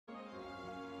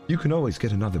You can always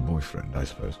get another boyfriend, I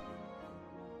suppose.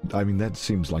 I mean, that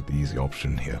seems like the easy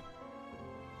option here.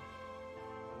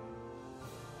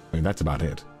 I mean, that's about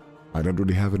it. I don't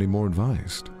really have any more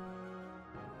advice.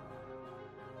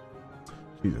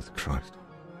 Jesus Christ.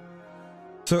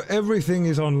 So everything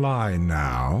is online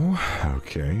now.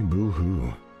 Okay,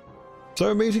 boo-hoo.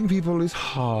 So meeting people is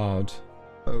hard.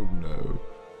 Oh no.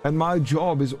 And my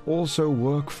job is also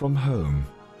work from home.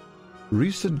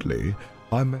 Recently,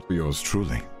 I met yours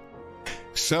truly.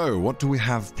 So, what do we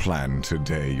have planned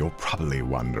today, you're probably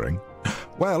wondering?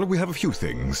 Well, we have a few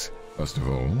things. First of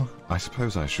all, I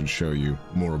suppose I should show you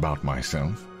more about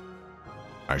myself.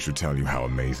 I should tell you how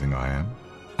amazing I am,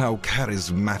 how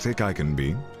charismatic I can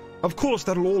be. Of course,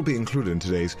 that'll all be included in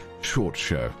today's short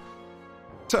show.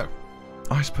 So,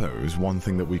 I suppose one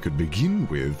thing that we could begin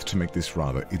with to make this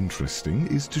rather interesting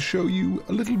is to show you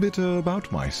a little bit about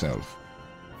myself.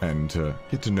 And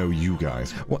get to know you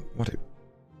guys. What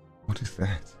is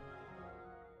that?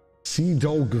 Sea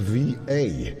Dog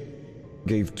VA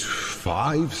gave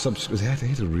 5 subscribers. Is that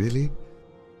it? Really?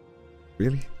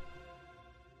 Really?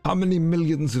 How many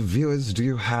millions of viewers do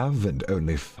you have and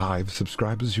only 5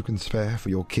 subscribers you can spare for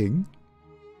your king?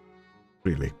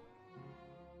 Really?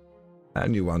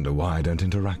 And you wonder why I don't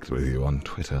interact with you on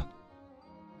Twitter.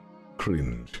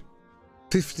 Cringe.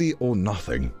 50 or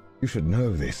nothing. You should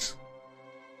know this.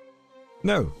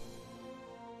 No.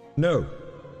 No.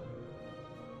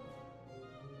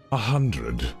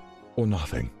 100 or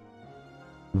nothing.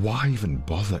 Why even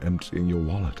bother emptying your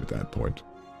wallet at that point?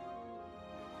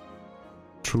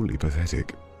 Truly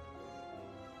pathetic.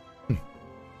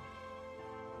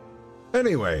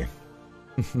 Anyway.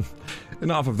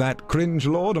 Enough of that cringe,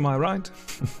 Lord, am I right?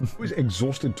 Who is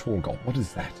exhausted tall goth? What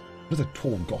is that? What is a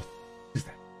tall goth? What is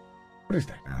that? What is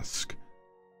that? Ask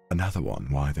another one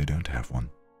why they don't have one.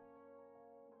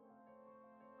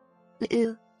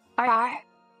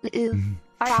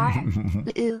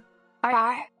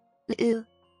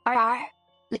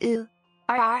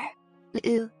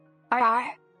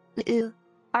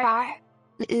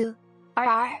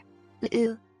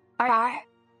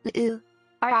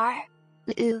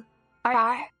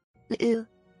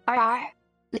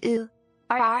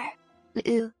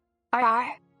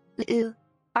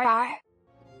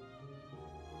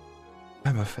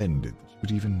 I'm offended that you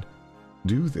would even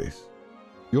do this.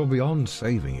 You're beyond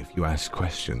saving if you ask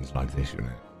questions like this, you know.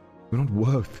 You're not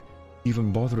worth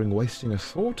even bothering wasting a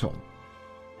thought on.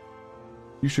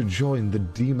 You should join the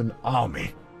demon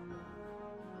army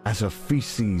as a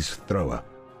feces thrower.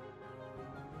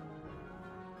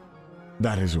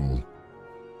 That is all.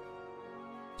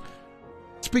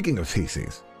 Speaking of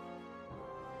feces,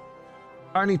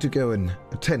 I need to go and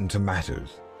attend to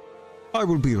matters. I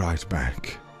will be right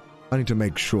back. I need to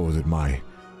make sure that my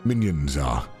minions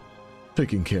are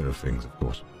taking care of things, of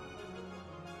course.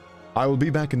 I will be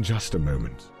back in just a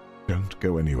moment. Don't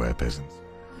go anywhere, peasants.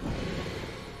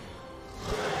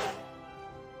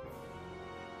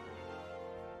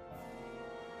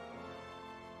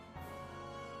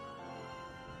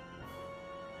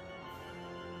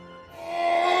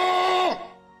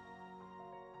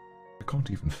 I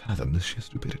can't even fathom this sheer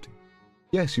stupidity.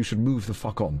 Yes, you should move the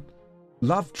fuck on.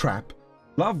 Love trap.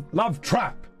 Love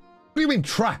trap. What do you mean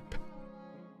trap?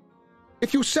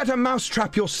 If you set a mouse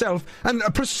trap yourself and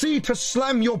proceed to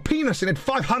slam your penis in it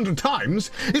 500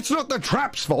 times, it's not the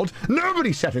trap's fault.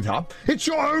 Nobody set it up. It's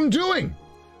your own doing.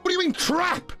 What do you mean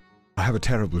trap? I have a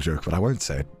terrible joke, but I won't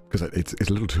say it because it's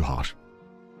a little too harsh.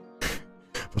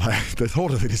 But the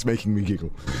thought of it is making me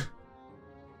giggle.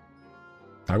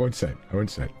 I won't say it. I won't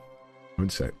say it. I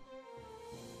won't say it.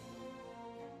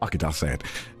 Fuck it, I'll say it.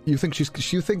 You think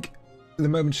you think the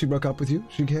moment she broke up with you,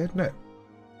 she cared? No.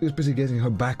 She was busy getting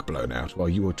her back blown out while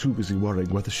you were too busy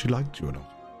worrying whether she liked you or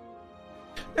not.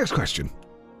 Next question.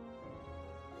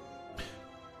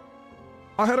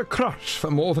 I had a crush for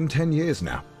more than 10 years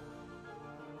now.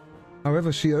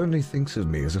 However, she only thinks of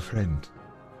me as a friend,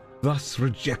 thus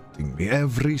rejecting me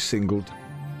every single time.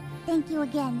 Thank you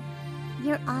again.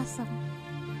 You're awesome.